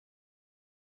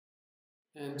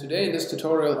And today in this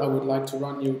tutorial I would like to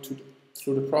run you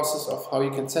through the process of how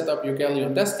you can set up your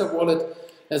Galleon Desktop Wallet,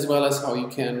 as well as how you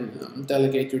can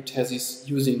delegate your tezzies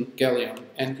using Galleon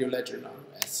and your Ledger Nano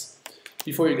S.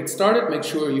 Before you get started, make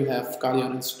sure you have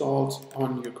Galleon installed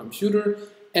on your computer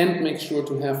and make sure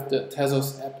to have the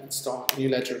Tezos app installed on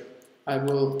your Ledger. I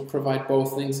will provide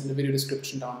both links in the video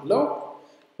description down below.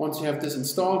 Once you have this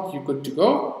installed, you're good to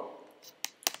go.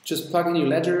 Just plug in your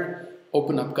Ledger,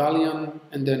 open up Galleon,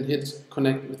 and then hit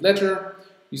connect with Ledger.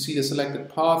 You see the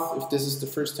selected path. If this is the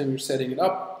first time you're setting it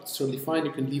up, it's totally fine.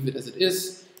 You can leave it as it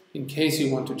is. In case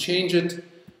you want to change it,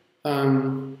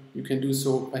 you can do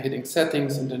so by hitting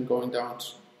settings and then going down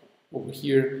over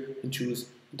here and choose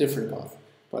a different path.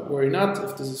 But worry not,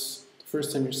 if this is the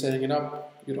first time you're setting it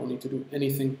up, you don't need to do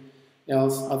anything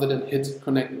else other than hit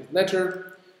connect with Ledger.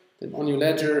 Then on your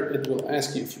Ledger, it will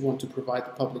ask you if you want to provide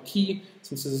the public key.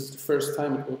 Since this is the first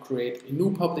time, it will create a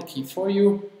new public key for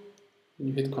you. And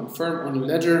you hit confirm on your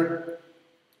Ledger,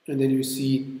 and then you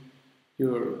see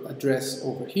your address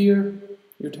over here,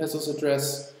 your Tezos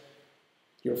address,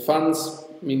 your funds.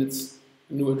 I mean, it's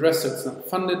a new address, so it's not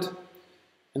funded,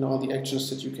 and all the actions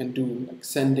that you can do, like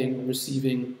sending,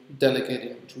 receiving,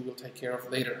 delegating, which we will take care of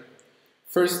later.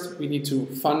 First, we need to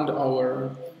fund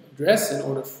our address in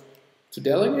order to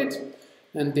delegate,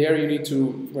 and there you need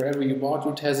to, wherever you bought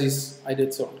your tezzies, I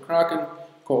did so on Kraken,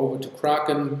 go over to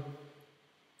Kraken,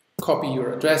 copy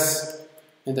your address,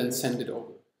 and then send it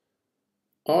over.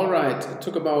 Alright, it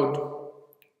took about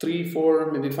 3,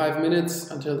 4, maybe 5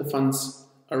 minutes until the funds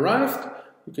arrived.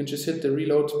 You can just hit the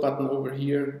reload button over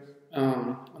here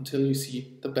until you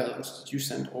see the balance that you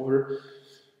sent over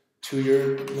to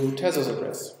your new Tezos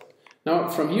address. Now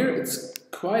from here it's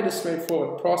quite a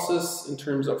straightforward process in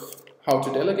terms of how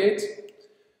to delegate.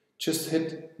 Just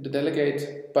hit the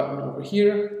delegate button over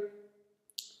here,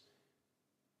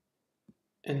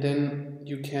 and then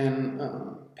you can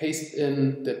paste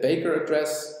in the baker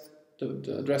address,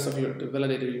 the address of the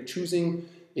validator you're choosing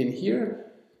in here.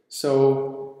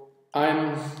 So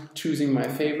I'm choosing my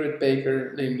favorite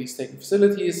baker, namely Staking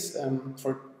Facilities.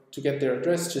 To get their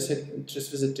address, just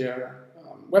visit their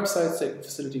website,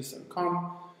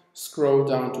 stakingfacilities.com. Scroll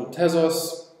down to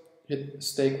Tezos. Hit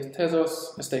stake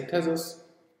Tezos,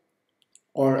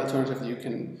 or alternatively you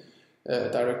can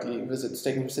directly visit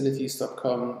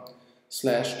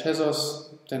stakingfacilities.com/Tezos,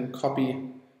 then copy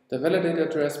the validator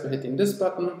address by hitting this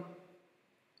button,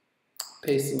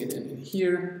 pasting it in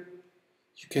here.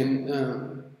 You can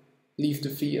leave the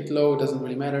fee at low, doesn't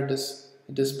really matter at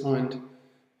this point,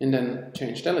 and then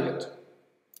change delegate.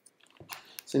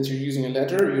 Since you're using a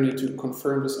ledger, you need to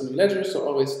confirm this on your ledger, so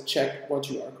always check what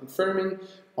you are confirming.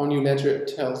 On your ledger, it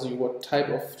tells you what type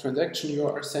of transaction you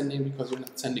are sending, because you're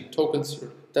not sending tokens,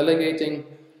 you're delegating,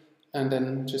 and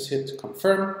then just hit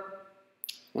confirm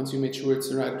once you made sure it's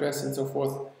the right address and so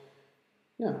forth.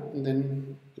 Yeah, and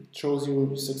then it shows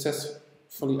you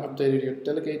successfully updated your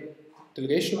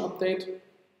delegation update.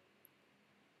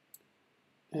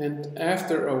 And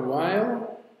after a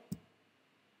while,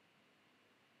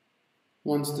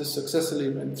 once this successfully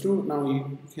went through, now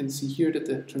you can see here that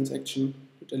the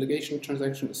delegation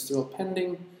transaction is still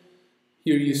pending.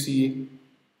 Here you see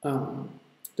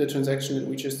the transaction that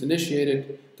we just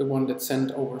initiated, the one that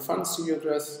sent over funds to your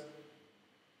address,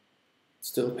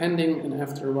 still pending. And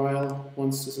after a while,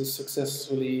 once this is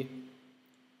successfully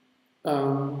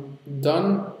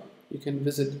done, you can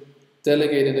visit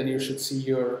delegate, and then you should see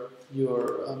your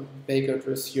baker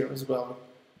address here as well.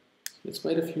 Let's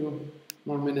wait a few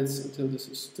more minutes until this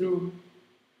is through.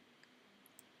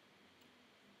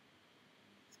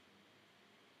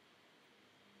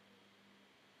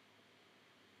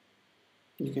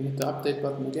 You can hit the update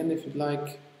button again if you'd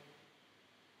like.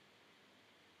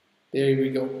 There we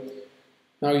go.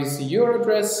 Now you see your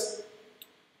address,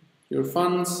 your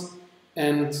funds,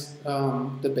 and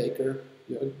the baker,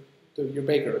 your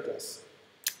baker address.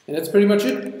 And that's pretty much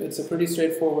it. It's a pretty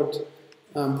straightforward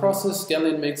process.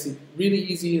 Galleon makes it really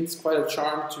easy. It's quite a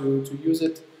charm to use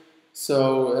it.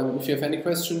 So if you have any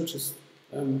questions, just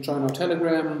join our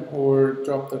Telegram or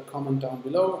drop the comment down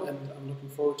below, and I'm looking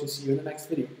forward to see you in the next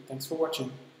video. Thanks for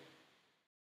watching.